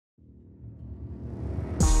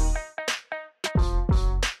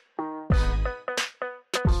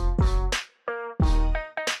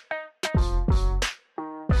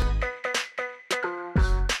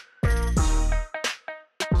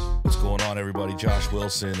everybody? Josh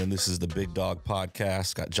Wilson, and this is the Big Dog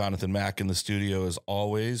Podcast. Got Jonathan Mack in the studio as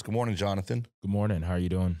always. Good morning, Jonathan. Good morning. How are you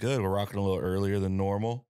doing? Good. We're rocking a little earlier than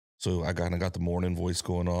normal, so I kind of got the morning voice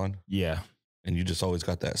going on. Yeah. And you just always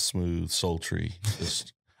got that smooth, sultry,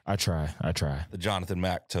 just I try. the Jonathan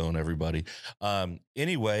Mack tone, everybody.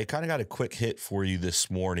 Anyway, kind of got a quick hit for you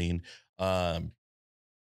this morning. So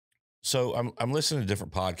I'm listening to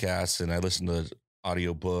different podcasts, and I listen to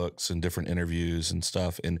audiobooks and different interviews and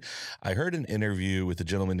stuff. And I heard an interview with a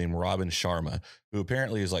gentleman named Robin Sharma, who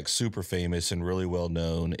apparently is like super famous and really well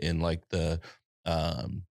known in like the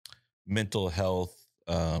mental health,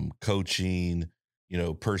 coaching,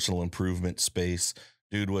 personal improvement space.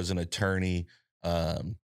 Dude was an attorney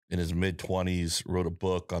in his mid-20s, wrote a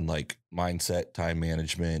book on like mindset, time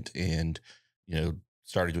management, and,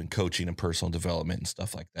 started doing coaching and personal development and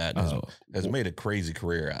stuff like that. And has made a crazy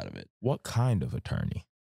career out of it. What kind of attorney?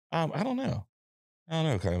 I don't know. I don't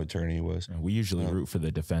know what kind of attorney he was. We usually root for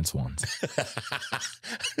the defense ones.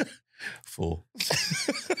 Fool.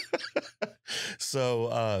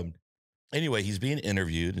 So anyway, he's being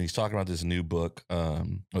interviewed, and he's talking about this new book,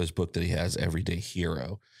 his book that he has, Everyday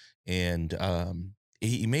Hero. And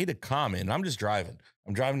he made a comment, and I'm just driving.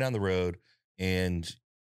 I'm driving down the road, and,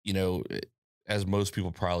 as most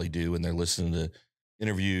people probably do when they're listening to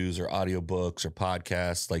interviews or audiobooks or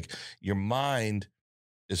podcasts, like your mind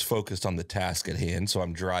is focused on the task at hand. So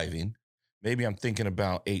I'm driving. Maybe I'm thinking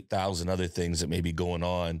about 8,000 other things that may be going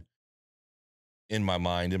on in my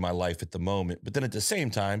mind, in my life at the moment. But then at the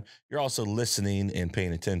same time, you're also listening and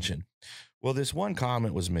paying attention. Well, this one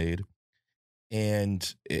comment was made,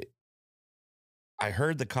 and I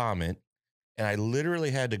heard the comment, and I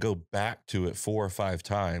literally had to go back to it 4 or 5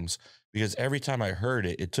 times, because every time I heard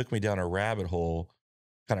it, it took me down a rabbit hole,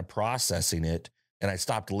 kind of processing it. And I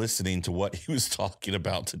stopped listening to what he was talking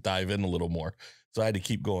about to dive in a little more. So I had to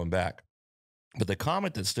keep going back. But the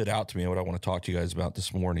comment that stood out to me, and what I want to talk to you guys about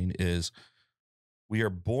this morning, is we are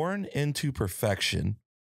born into perfection,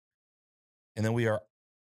 and then we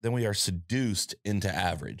are seduced into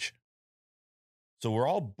average. So we're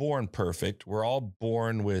all born perfect. We're all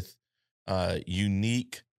born with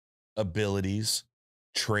unique abilities,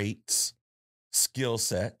 traits, skill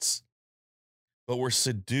sets, but we're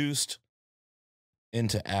seduced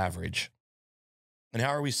into average. And how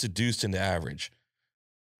are we seduced into average?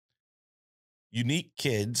 Unique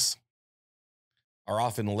kids are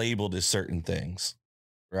often labeled as certain things,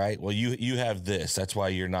 right? Well, you have this, that's why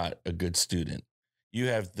you're not a good student. You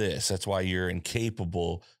have this, that's why you're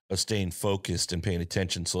incapable of staying focused and paying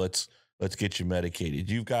attention. So let's get you medicated.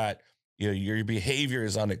 You've got, your behavior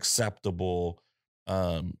is unacceptable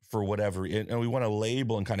for whatever, and we want to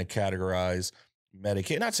label and kind of categorize,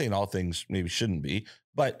 medicate. Not saying all things maybe shouldn't be,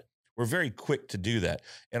 but we're very quick to do that.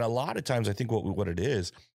 And a lot of times, I think what it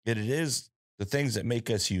is the things that make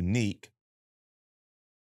us unique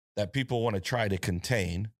that people want to try to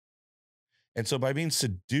contain. And so by being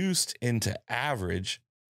seduced into average,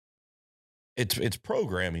 it's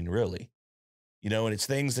programming, really, and it's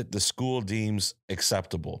things that the school deems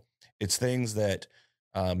acceptable. It's things that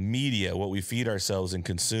media, what we feed ourselves and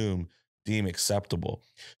consume, deem acceptable.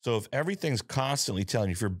 So if everything's constantly telling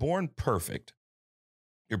you, if you're born perfect,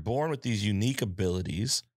 you're born with these unique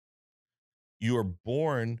abilities, you are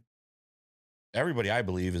born, everybody I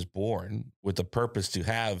believe is born with the purpose to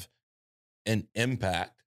have an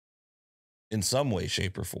impact in some way,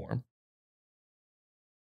 shape, or form.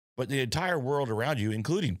 But the entire world around you,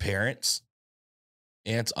 including parents,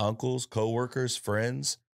 aunts, uncles, coworkers,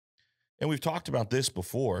 friends, and we've talked about this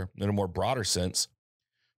before in a more broader sense,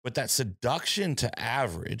 but that seduction to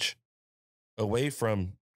average away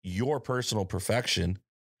from your personal perfection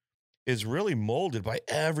is really molded by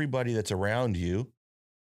everybody that's around you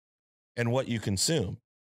and what you consume.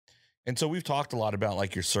 And so we've talked a lot about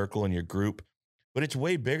like your circle and your group, but it's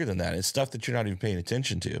way bigger than that. It's stuff that you're not even paying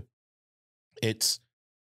attention to. It's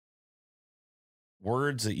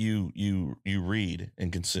words that you read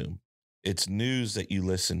and consume. It's news that you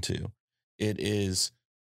listen to. It is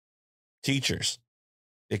teachers.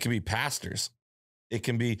 It can be pastors. It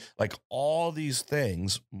can be like all these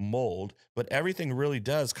things mold, but everything really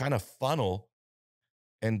does kind of funnel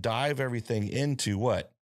and dive everything into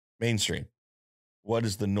what? Mainstream. What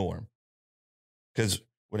is the norm? Because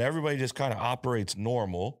when everybody just kind of operates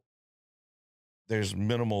normal, there's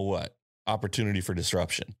minimal what? Opportunity for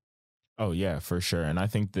disruption. Oh, yeah, for sure. And I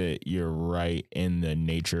think that you're right in the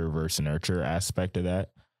nature versus nurture aspect of that,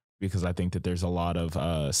 because I think that there's a lot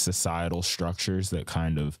of societal structures that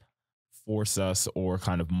kind of force us or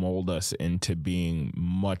kind of mold us into being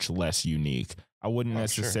much less unique I wouldn't Oh,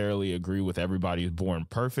 sure. necessarily agree with everybody's born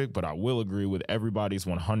perfect, but I will agree with everybody's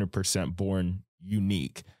 100% born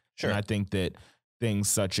unique. And I Sure. think that things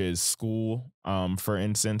such as school, for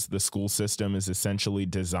instance, the school system is essentially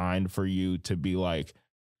designed for you to be like,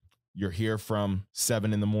 you're here from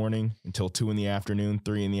 7 in the morning until 2 in the afternoon,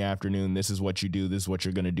 3 in the afternoon. This is what you do. This is what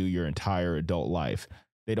you're going to do your entire adult life.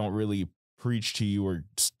 They don't really preach to you or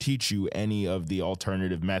teach you any of the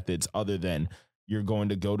alternative methods other than you're going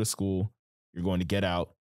to go to school, you're going to get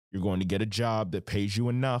out, you're going to get a job that pays you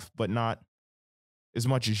enough, but not as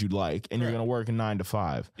much as you'd like, and you're Right. going to work a 9 to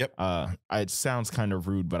 5. Yep. It sounds kind of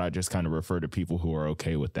rude, but I just kind of refer to people who are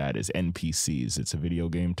okay with that as NPCs. It's a video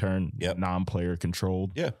game term, Yep. non-player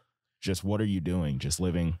controlled. Yeah. Just what are you doing? Just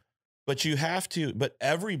living. But you have to, but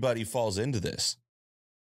everybody falls into this.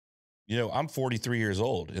 You know, I'm 43 years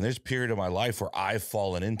old, and there's a period of my life where I've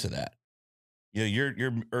fallen into that. You know,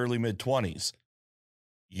 you're early mid 20s.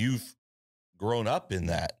 You've grown up in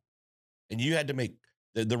that. And you had to make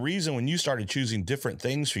the reason when you started choosing different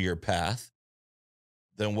things for your path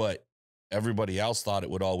than what everybody else thought it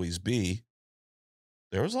would always be,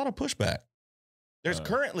 there was a lot of pushback. There's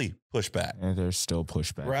currently pushback. And there's still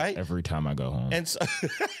pushback, right? Every time I go home. And so,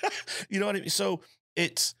 you know what I mean? So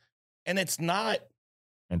it's not.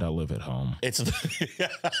 And I live at home.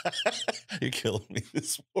 You're killing me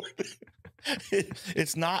this morning.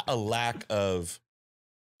 It's not a lack of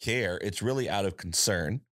care. It's really out of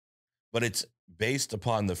concern, but it's based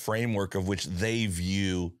upon the framework of which they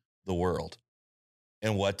view the world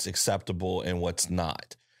and what's acceptable and what's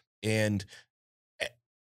not. And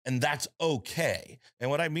that's okay. And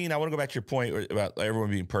what I mean, I want to go back to your point about everyone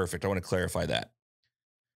being perfect. I want to clarify that.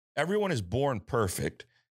 Everyone is born perfect,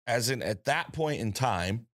 as in at that point in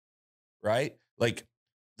time, right? Like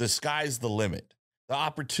the sky's the limit. The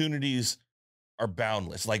opportunities are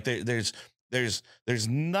boundless. Like there's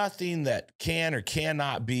nothing that can or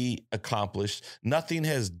cannot be accomplished. Nothing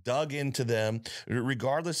has dug into them,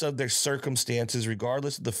 regardless of their circumstances,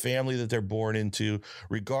 regardless of the family that they're born into,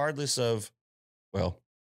 regardless of, well,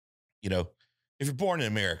 you know, if you're born in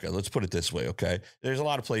America, let's put it this way, okay? There's a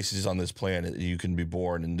lot of places on this planet that you can be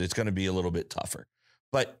born, and it's going to be a little bit tougher.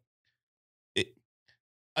 But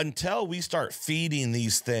until we start feeding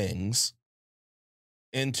these things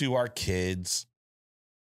into our kids,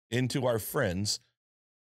 into our friends,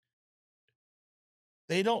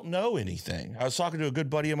 they don't know anything. I was talking to a good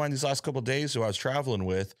buddy of mine these last couple of days who I was traveling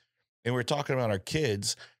with, and we were talking about our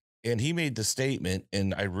kids, and he made the statement,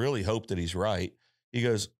 and I really hope that he's right. He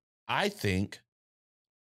goes, I think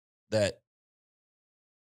that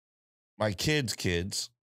my kids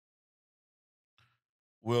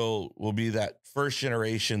will be that first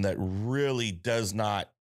generation that really does not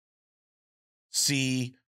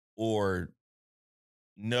see or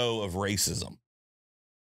know of racism.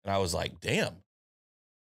 And I was like, damn,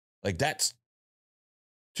 like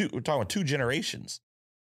we're talking about 2 generations.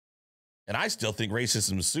 And I still think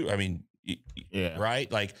racism is, I mean, yeah, right.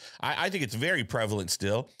 Like I think it's very prevalent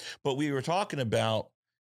still, but we were talking about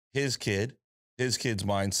his kid's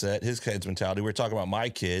mindset, his kid's mentality. We were talking about my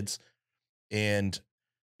kids, and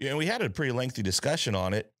we had a pretty lengthy discussion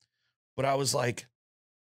on it, but I was like,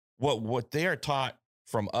 what they are taught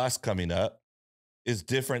from us coming up is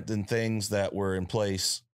different than things that were in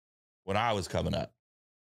place when I was coming up.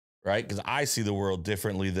 Right. Because I see the world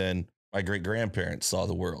differently than my great grandparents saw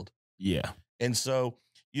the world. Yeah. And so,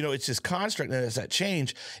 it's just construct and it's that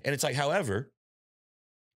change. And it's like, however,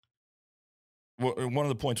 one of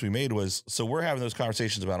the points we made was, so we're having those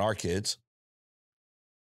conversations about our kids.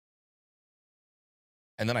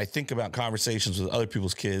 And then I think about conversations with other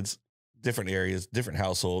people's kids, different areas, different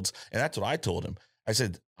households. And that's what I told him. I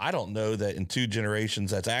said, I don't know that in 2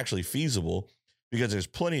 generations that's actually feasible, because there's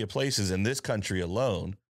plenty of places in this country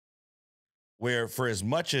alone where, for as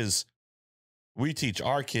much as we teach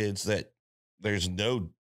our kids that there's no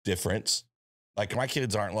difference, like my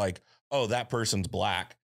kids aren't like, oh, that person's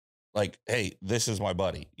black. Like, hey, this is my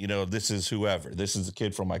buddy. This is whoever. This is a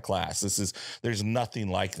kid from my class. There's nothing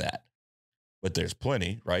like that. But there's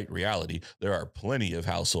plenty, right? Reality. There are plenty of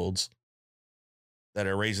households that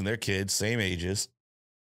are raising their kids, same ages,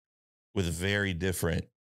 with very different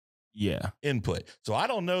input. So I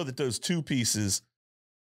don't know that those 2 pieces,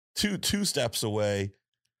 two steps away,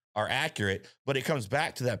 are accurate, but it comes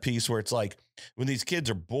back to that piece where it's like, when these kids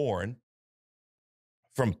are born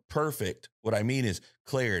from perfect, what I mean is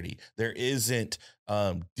clarity. There isn't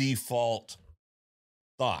default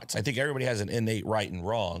thoughts. I think everybody has an innate right and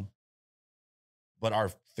wrong, but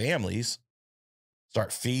our families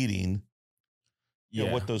start feeding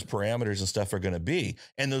what those parameters and stuff are going to be,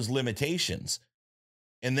 and those limitations.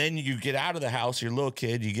 And then you get out of the house, you're a little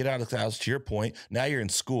kid, you get out of the house, to your point, now you're in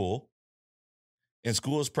school, and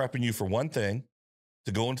school is prepping you for one thing,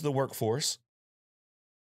 to go into the workforce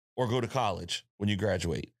or go to college when you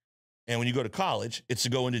graduate. And when you go to college, it's to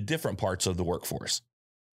go into different parts of the workforce.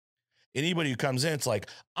 Anybody who comes in, it's like,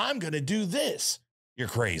 I'm going to do this. You're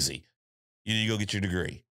crazy. You need to go get your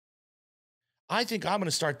degree. I think I'm going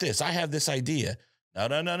to start this. I have this idea.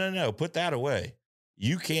 No. Put that away.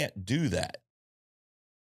 You can't do that.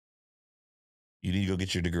 You need to go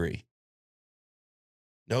get your degree.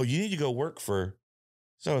 No, you need to go work for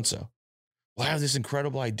so-and-so. Well, I have this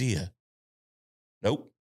incredible idea.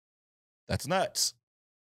 Nope. That's nuts.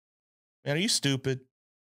 Man, are you stupid?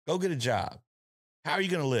 Go get a job. How are you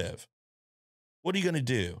going to live? What are you going to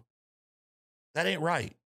do? That ain't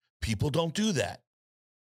right. People don't do that.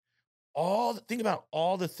 Think about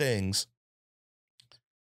all the things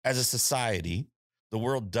as a society the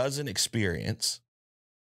world doesn't experience,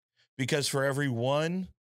 because for every one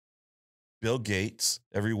Bill Gates,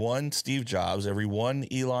 every one Steve Jobs, every one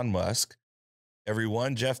Elon Musk, every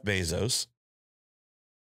one Jeff Bezos,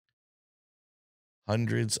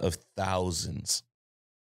 hundreds of thousands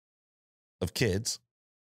of kids.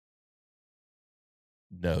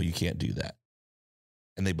 No, you can't do that.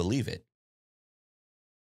 And they believe it.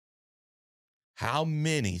 How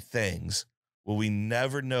many things will we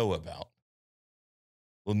never know about?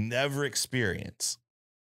 We'll never experience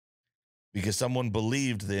because someone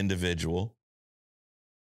believed the individual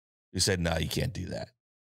who said, no, you can't do that.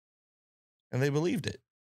 And they believed it.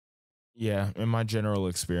 Yeah, in my general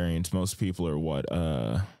experience, most people are what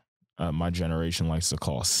my generation likes to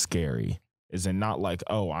call scary. Is in not like,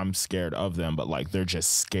 oh, I'm scared of them, but like they're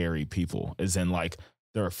just scary people. Is in like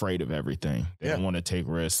they're afraid of everything. They don't want to take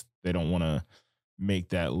risks. They don't want to make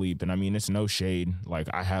that leap. And I mean, it's no shade.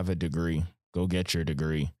 Like, I have a degree. Go get your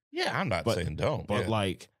degree. Yeah, I'm not saying don't. But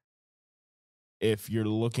like, if you're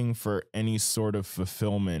looking for any sort of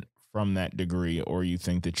fulfillment from that degree, or you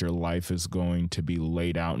think that your life is going to be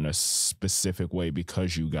laid out in a specific way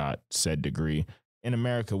because you got said degree. In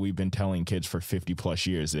America, we've been telling kids for 50 plus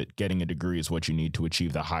years that getting a degree is what you need to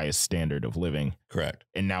achieve the highest standard of living. Correct.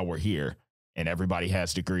 And now we're here and everybody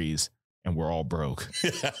has degrees and we're all broke.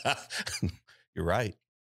 You're right.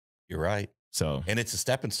 You're right. So, and it's a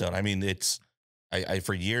stepping stone. I mean, I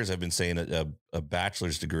for years I've been saying a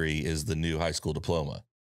bachelor's degree is the new high school diploma,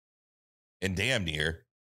 and damn near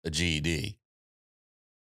a GED.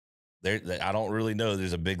 I don't really know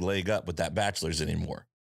there's a big leg up with that bachelor's anymore.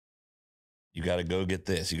 You got to go get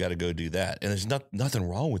this. You got to go do that. And there's nothing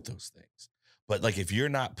wrong with those things. But like, if you're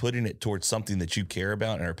not putting it towards something that you care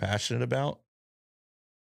about and are passionate about,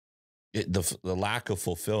 the lack of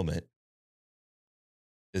fulfillment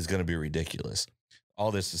is going to be ridiculous.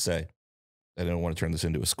 All this to say, I don't want to turn this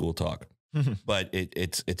into a school talk, but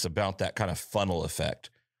it's about that kind of funnel effect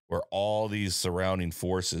where all these surrounding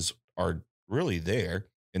forces are really there,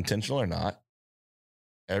 intentional or not,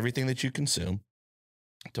 everything that you consume,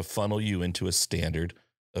 to funnel you into a standard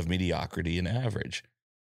of mediocrity and average.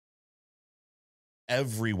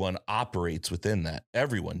 Everyone operates within that.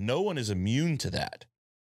 Everyone. No one is immune to that.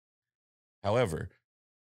 However,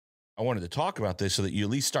 I wanted to talk about this so that you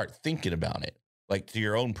at least start thinking about it, like to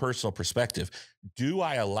your own personal perspective. Do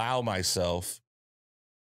I allow myself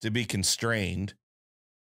to be constrained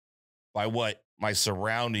by what my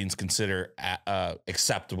surroundings consider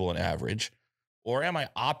acceptable and average? Or am I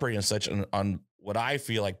operating such on what I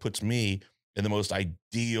feel like puts me in the most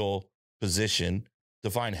ideal position to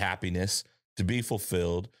find happiness, to be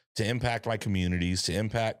fulfilled, to impact my communities, to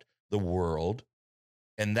impact the world?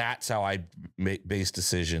 And that's how I make base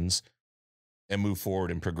decisions and move forward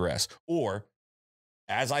and progress. Or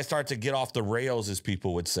as I start to get off the rails, as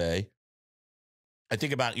people would say, I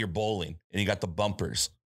think about your bowling and you got the bumpers,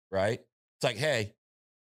 right? It's like, hey,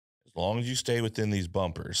 as long as you stay within these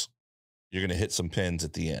bumpers, you're going to hit some pins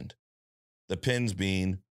at the end. The pins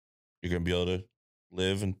being you're going to be able to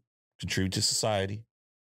live and contribute to society,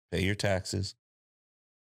 pay your taxes,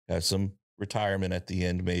 have some retirement at the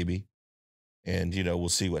end maybe, and, we'll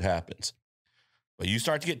see what happens. But you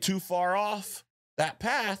start to get too far off that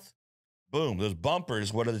path, boom, those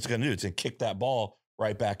bumpers, what are they going to do? It's going to kick that ball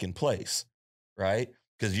right back in place, right?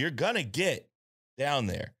 Because you're going to get down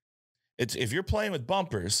there. If you're playing with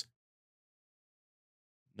bumpers,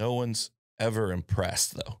 no one's ever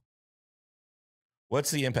impressed, though.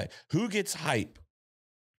 What's the impact? Who gets hype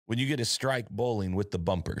when you get a strike bowling with the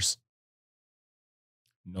bumpers?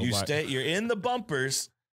 nobody. You're in the bumpers.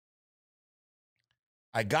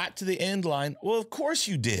 I got to the end line. Well, of course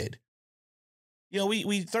you did.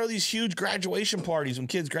 We throw these huge graduation parties when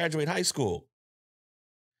kids graduate high school.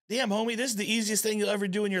 damn, homie, this is the easiest thing you'll ever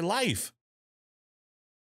do in your life.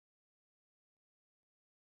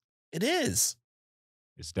 It is.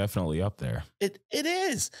 It's definitely up there. It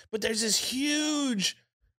is. But there's this huge,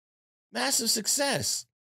 massive success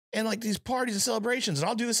and like these parties and celebrations. And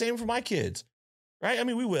I'll do the same for my kids, right? I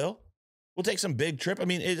mean, we will. We'll take some big trip. I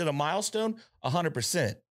mean, is it a milestone?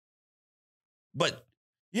 100%. But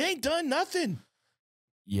you ain't done nothing.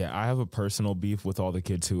 Yeah, I have a personal beef with all the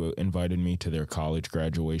kids who invited me to their college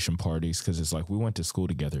graduation parties because it's like, we went to school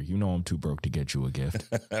together. You know I'm too broke to get you a gift.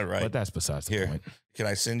 Right. But that's besides the point. Can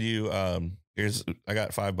I send you, I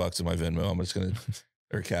got $5 in my Venmo. I'm just going to,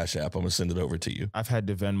 or Cash App. I'm going to send it over to you. I've had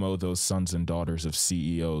to Venmo those sons and daughters of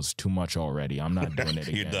CEOs too much already. I'm not doing it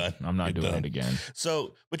again. You're done. I'm not doing it again.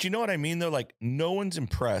 So, but you know what I mean though? Like no one's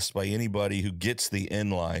impressed by anybody who gets the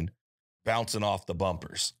inline bouncing off the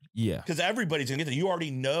bumpers. Yeah. Because everybody's gonna get there. You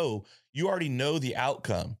already know the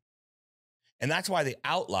outcome. And that's why the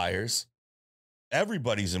outliers,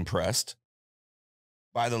 everybody's impressed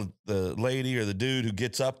by the lady or the dude who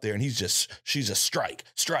gets up there and she's a strike,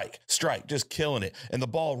 just killing it. And the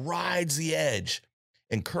ball rides the edge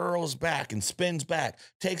and curls back and spins back,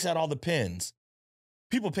 takes out all the pins.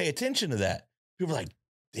 People pay attention to that. People are like,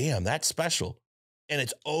 damn, that's special. And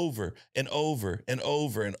it's over and over and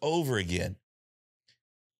over and over again.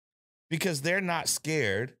 Because they're not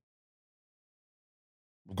scared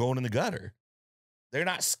of going in the gutter. They're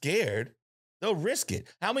not scared. They'll risk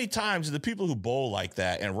it. How many times did the people who bowl like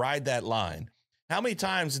that and ride that line, how many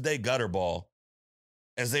times did they gutter ball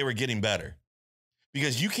as they were getting better?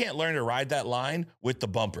 Because you can't learn to ride that line with the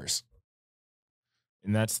bumpers.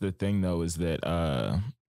 And that's the thing, though, is that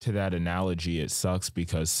to that analogy, it sucks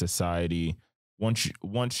because society,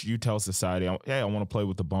 once you tell society, hey, I want to play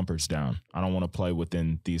with the bumpers down. I don't want to play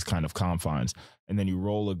within these kind of confines. And then you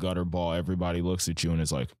roll a gutter ball. Everybody looks at you and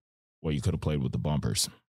is like, well, you could have played with the bumpers.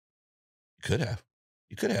 You could have.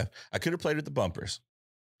 I could have played with the bumpers.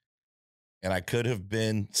 And I could have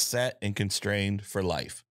been set and constrained for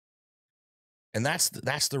life. And that's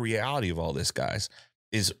the reality of all this, guys,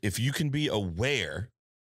 is if you can be aware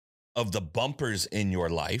of the bumpers in your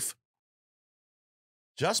life,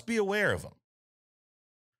 just be aware of them.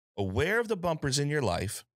 Aware of the bumpers in your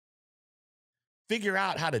life, figure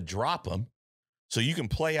out how to drop them so you can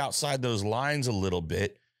play outside those lines a little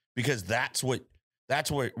bit, because that's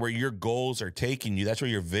where your goals are taking you. That's where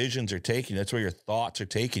your visions are taking you. That's where your thoughts are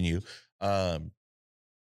taking you.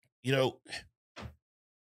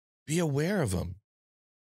 Be aware of them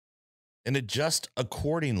and adjust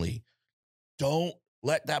accordingly. Don't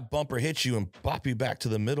let that bumper hit you and pop you back to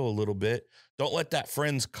the middle a little bit. Don't let that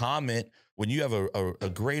friend's comment when you have a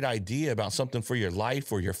great idea about something for your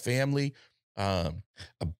life or your family, a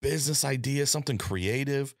business idea, something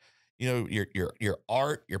creative, your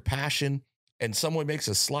art, your passion, and someone makes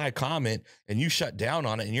a sly comment and you shut down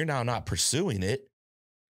on it and you're now not pursuing it.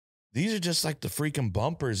 These are just like the freaking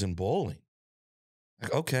bumpers in bowling.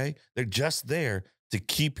 Like, okay, they're just there to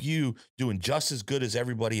keep you doing just as good as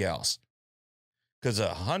everybody else. Because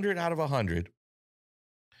 100 out of 100,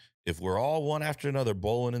 if we're all one after another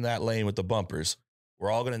bowling in that lane with the bumpers,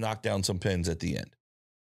 we're all going to knock down some pins at the end.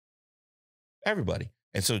 Everybody.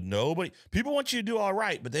 And so people want you to do all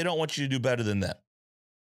right, but they don't want you to do better than them.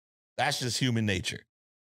 That's just human nature.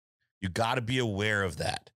 You got to be aware of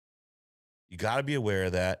that. You got to be aware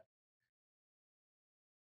of that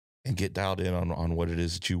and get dialed in on what it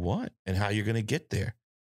is that you want and how you're going to get there.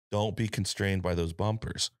 Don't be constrained by those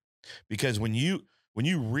bumpers. Because when you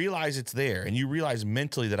realize it's there and you realize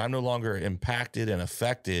mentally that I'm no longer impacted and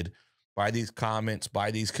affected by these comments,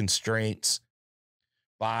 by these constraints,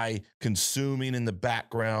 by consuming in the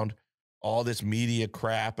background all this media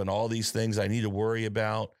crap and all these things I need to worry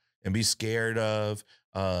about and be scared of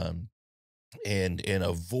and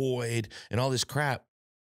avoid and all this crap,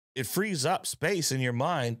 it frees up space in your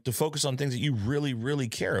mind to focus on things that you really, really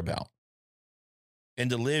care about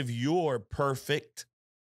and to live your perfect,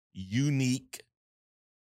 unique,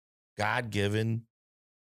 God-given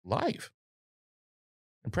life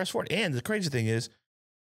and press forward. And the crazy thing is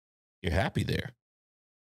you're happy there.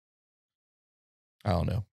 I don't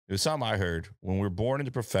know. It was something I heard. When we're born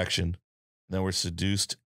into perfection, then we're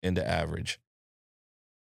seduced into average.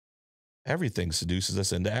 Everything seduces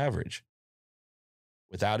us into average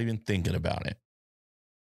without even thinking about it.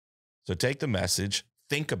 So take the message,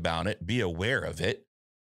 think about it, be aware of it.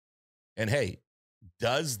 And hey,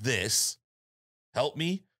 does this help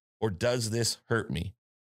me or does this hurt me?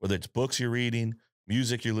 Whether it's books you're reading,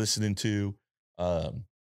 music you're listening to,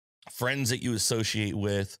 friends that you associate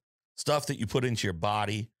with, stuff that you put into your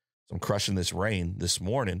body. So I'm crushing this rain this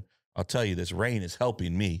morning. I'll tell you, this rain is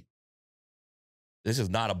helping me. This is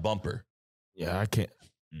not a bumper. Yeah, I can't.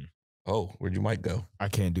 Oh, where'd your mic go? I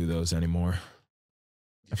can't do those anymore.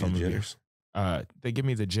 If I'm jitters. They give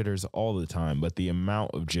me the jitters all the time, but the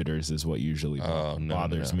amount of jitters is what usually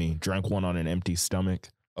bothers me. Drank one on an empty stomach.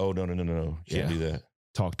 Oh, no. Can't do that.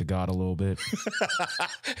 Talk to God a little bit.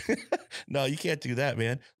 No, you can't do that,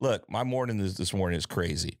 man. Look, my morning this morning is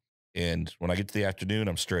crazy. And when I get to the afternoon,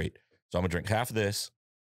 I'm straight. So I'm going to drink half of this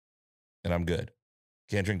and I'm good.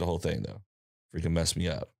 Can't drink the whole thing, though. Freaking mess me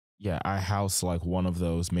up. Yeah, I house like one of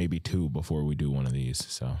those, maybe two before we do one of these.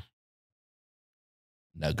 So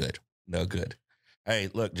no good. Hey,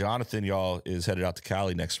 look, Jonathan, y'all, is headed out to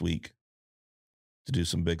Cali next week to do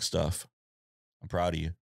some big stuff. I'm proud of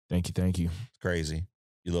you. Thank you. It's crazy.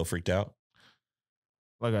 You a little freaked out?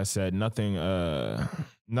 Like I said, nothing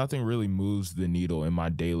really moves the needle in my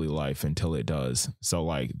daily life until it does. So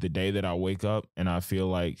like the day that I wake up and I feel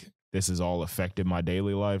like this has all affected my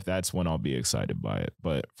daily life, that's when I'll be excited by it.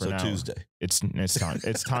 But for now, Tuesday. It's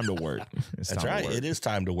time to work. That's right. It is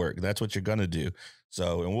time to work. That's what you're going to do.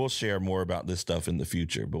 So, and we'll share more about this stuff in the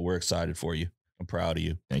future, but we're excited for you. I'm proud of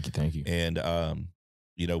you. Thank you. And,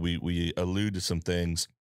 we allude to some things,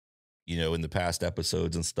 in the past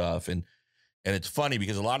episodes and stuff. And it's funny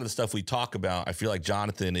because a lot of the stuff we talk about, I feel like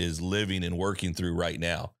Jonathan is living and working through right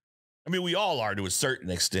now. I mean, we all are to a certain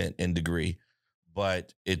extent and degree,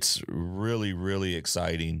 but it's really, really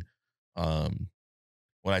exciting. When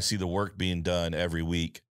I see the work being done every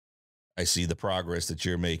week, I see the progress that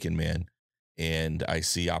you're making, man. And I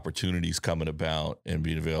see opportunities coming about and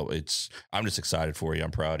being available. I'm just excited for you.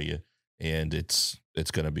 I'm proud of you. And it's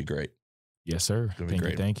going to be great. Yes, sir.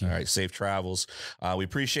 Thank you. All right. Safe travels. We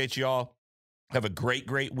appreciate you all. Have a great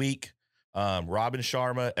week. Robin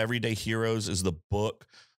Sharma, Everyday Heroes is the book.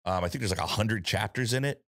 I think there's like 100 chapters in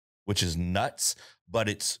it, which is nuts,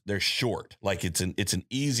 but they're short. Like it's an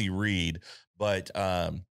easy read, but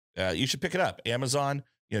you should pick it up. Amazon,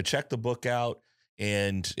 check the book out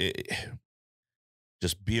and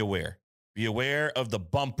just be aware. Be aware of the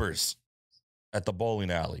bumpers at the bowling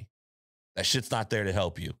alley. That shit's not there to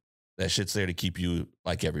help you. That shit's there to keep you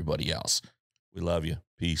like everybody else. We love you.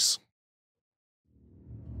 Peace.